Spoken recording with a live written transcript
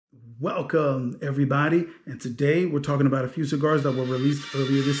Welcome everybody, and today we're talking about a few cigars that were released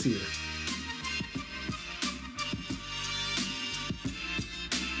earlier this year.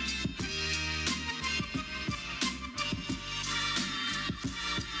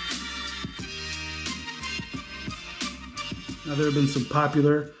 Now there have been some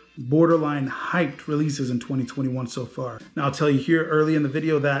popular, borderline hyped releases in 2021 so far. Now I'll tell you here early in the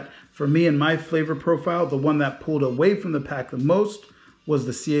video that for me and my flavor profile, the one that pulled away from the pack the most was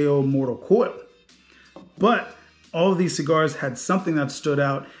the CAO Mortal Coil. But all of these cigars had something that stood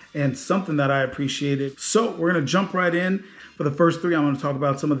out and something that I appreciated. So we're gonna jump right in. For the first three, I'm gonna talk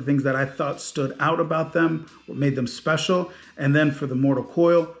about some of the things that I thought stood out about them, what made them special. And then for the Mortal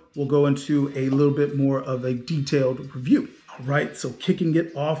Coil, we'll go into a little bit more of a detailed review. All right, so kicking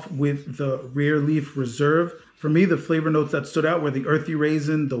it off with the Rare Leaf Reserve. For me, the flavor notes that stood out were the earthy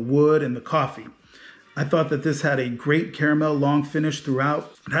raisin, the wood, and the coffee. I thought that this had a great caramel long finish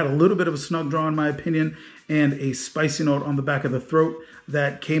throughout. It had a little bit of a snug draw in my opinion and a spicy note on the back of the throat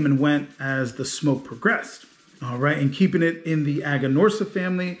that came and went as the smoke progressed. All right, and keeping it in the Aganorsa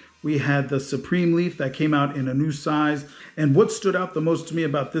family, we had the Supreme Leaf that came out in a new size. And what stood out the most to me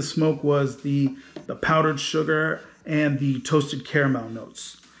about this smoke was the powdered sugar and the toasted caramel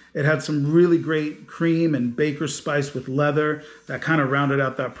notes. It had some really great cream and baker spice with leather that kind of rounded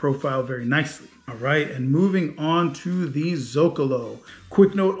out that profile very nicely. All right, and moving on to the Zocalo.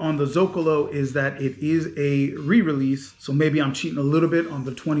 Quick note on the Zocalo is that it is a re-release, so maybe I'm cheating a little bit on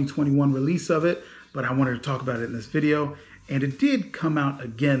the 2021 release of it, but I wanted to talk about it in this video. And it did come out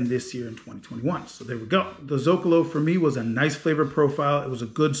again this year in 2021. So there we go. The Zocalo for me was a nice flavor profile. It was a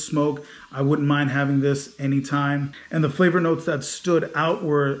good smoke. I wouldn't mind having this anytime. And the flavor notes that stood out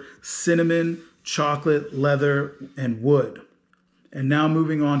were cinnamon, chocolate, leather, and wood. And now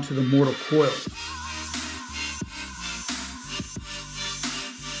moving on to the Mortal Coil.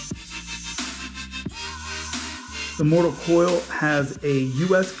 The Mortal Coil has a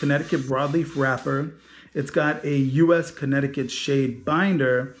US Connecticut broadleaf wrapper. It's got a US Connecticut shade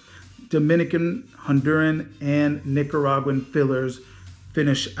binder. Dominican, Honduran, and Nicaraguan fillers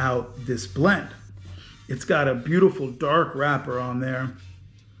finish out this blend. It's got a beautiful dark wrapper on there.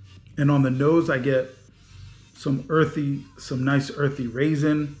 And on the nose, I get some nice earthy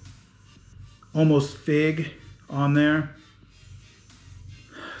raisin, almost fig on there.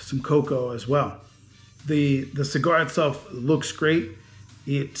 Some cocoa as well. The cigar itself looks great.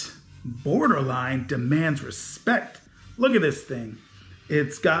 It borderline demands respect. Look at this thing.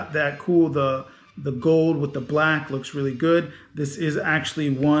 It's got that cool, the gold with the black looks really good. This is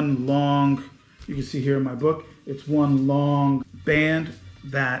actually one long, you can see here in my book, it's one long band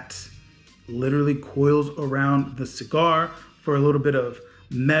that literally coils around the cigar for a little bit of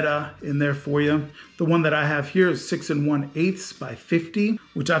meta in there for you. The one that I have here is 6 1/8 by 50,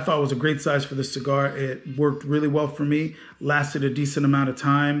 which I thought was a great size for this cigar. It worked really well for me, lasted a decent amount of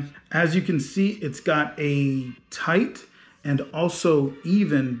time. As you can see, it's got a tight and also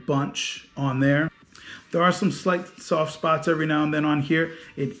even bunch on there. There are some slight soft spots every now and then on here.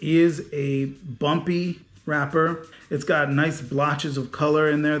 It is a bumpy wrapper. It's got nice blotches of color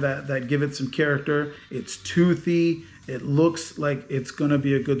in there that give it some character. It's toothy. It looks like it's gonna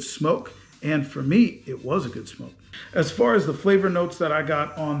be a good smoke. And for me, it was a good smoke. As far as the flavor notes that I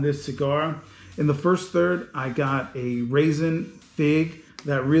got on this cigar, in the first third, I got a raisin fig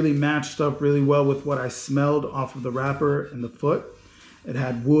that really matched up really well with what I smelled off of the wrapper and the foot. It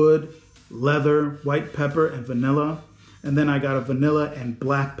had wood, leather, white pepper, and vanilla. And then I got a vanilla and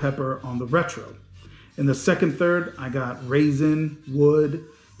black pepper on the retro. In the second third, I got raisin, wood,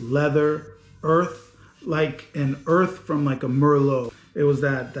 leather, earth, like an earth from like a Merlot. It was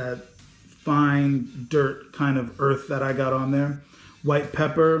that fine dirt kind of earth that I got on there. White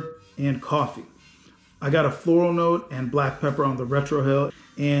pepper and coffee. I got a floral note and black pepper on the retro hill.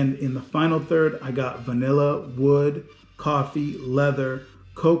 And in the final third, I got vanilla, wood, coffee, leather,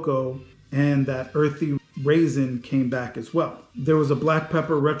 cocoa, and that earthy raisin came back as well. There was a black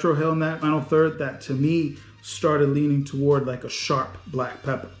pepper retro hill in that final third that to me started leaning toward like a sharp black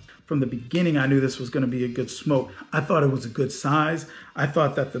pepper. From the beginning, I knew this was going to be a good smoke. I thought it was a good size. I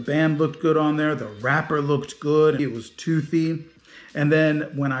thought that the band looked good on there. The wrapper looked good. It was toothy. And then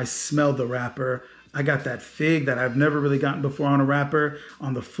when I smelled the wrapper, I got that fig that I've never really gotten before on a wrapper.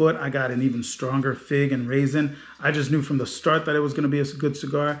 On the foot, I got an even stronger fig and raisin. I just knew from the start that it was going to be a good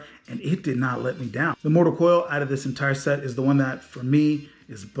cigar, and it did not let me down. The Mortal Coil out of this entire set is the one that, for me,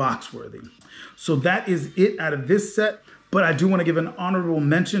 is box worthy. So that is it out of this set. But I do want to give an honorable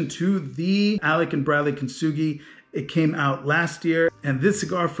mention to the Alec and Bradley Kintsugi It came out last year, and this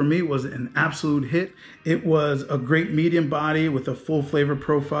cigar for me was an absolute hit. It was a great medium body with a full flavor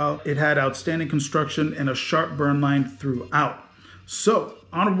profile. It had outstanding construction and a sharp burn line throughout. So,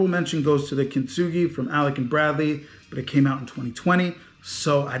 honorable mention goes to the Kintsugi from Alec and Bradley, but it came out in 2020.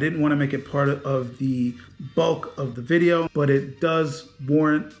 So I didn't want to make it part of the bulk of the video, but it does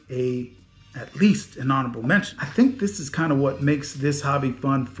warrant at least an honorable mention. I think this is kind of what makes this hobby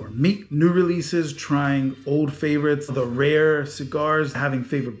fun for me. New releases, trying old favorites, the rare cigars, having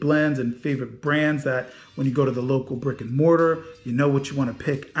favorite blends and favorite brands that when you go to the local brick and mortar, you know what you want to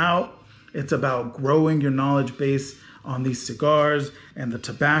pick out. It's about growing your knowledge base on these cigars and the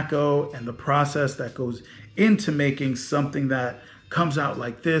tobacco and the process that goes into making something that comes out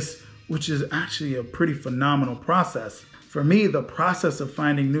like this, which is actually a pretty phenomenal process. For me, the process of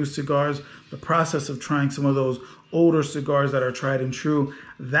finding new cigars, the process of trying some of those older cigars that are tried and true,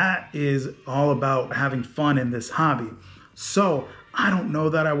 that is all about having fun in this hobby. So I don't know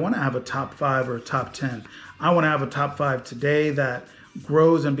that I want to have a top 5 or a top 10. I want to have a top 5 today that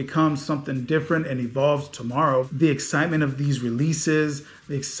grows and becomes something different and evolves tomorrow. The excitement of these releases,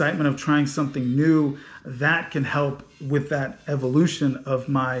 the excitement of trying something new, that can help with that evolution of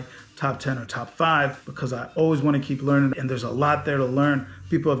my top 10 or top 5, because I always want to keep learning, and there's a lot there to learn.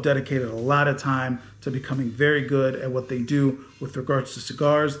 People have dedicated a lot of time to becoming very good at what they do with regards to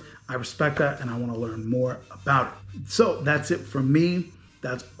cigars. I respect that, and I want to learn more about it. So that's it from me.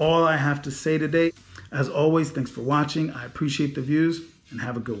 That's all I have to say today. As always, thanks for watching. I appreciate the views, and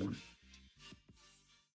have a good one.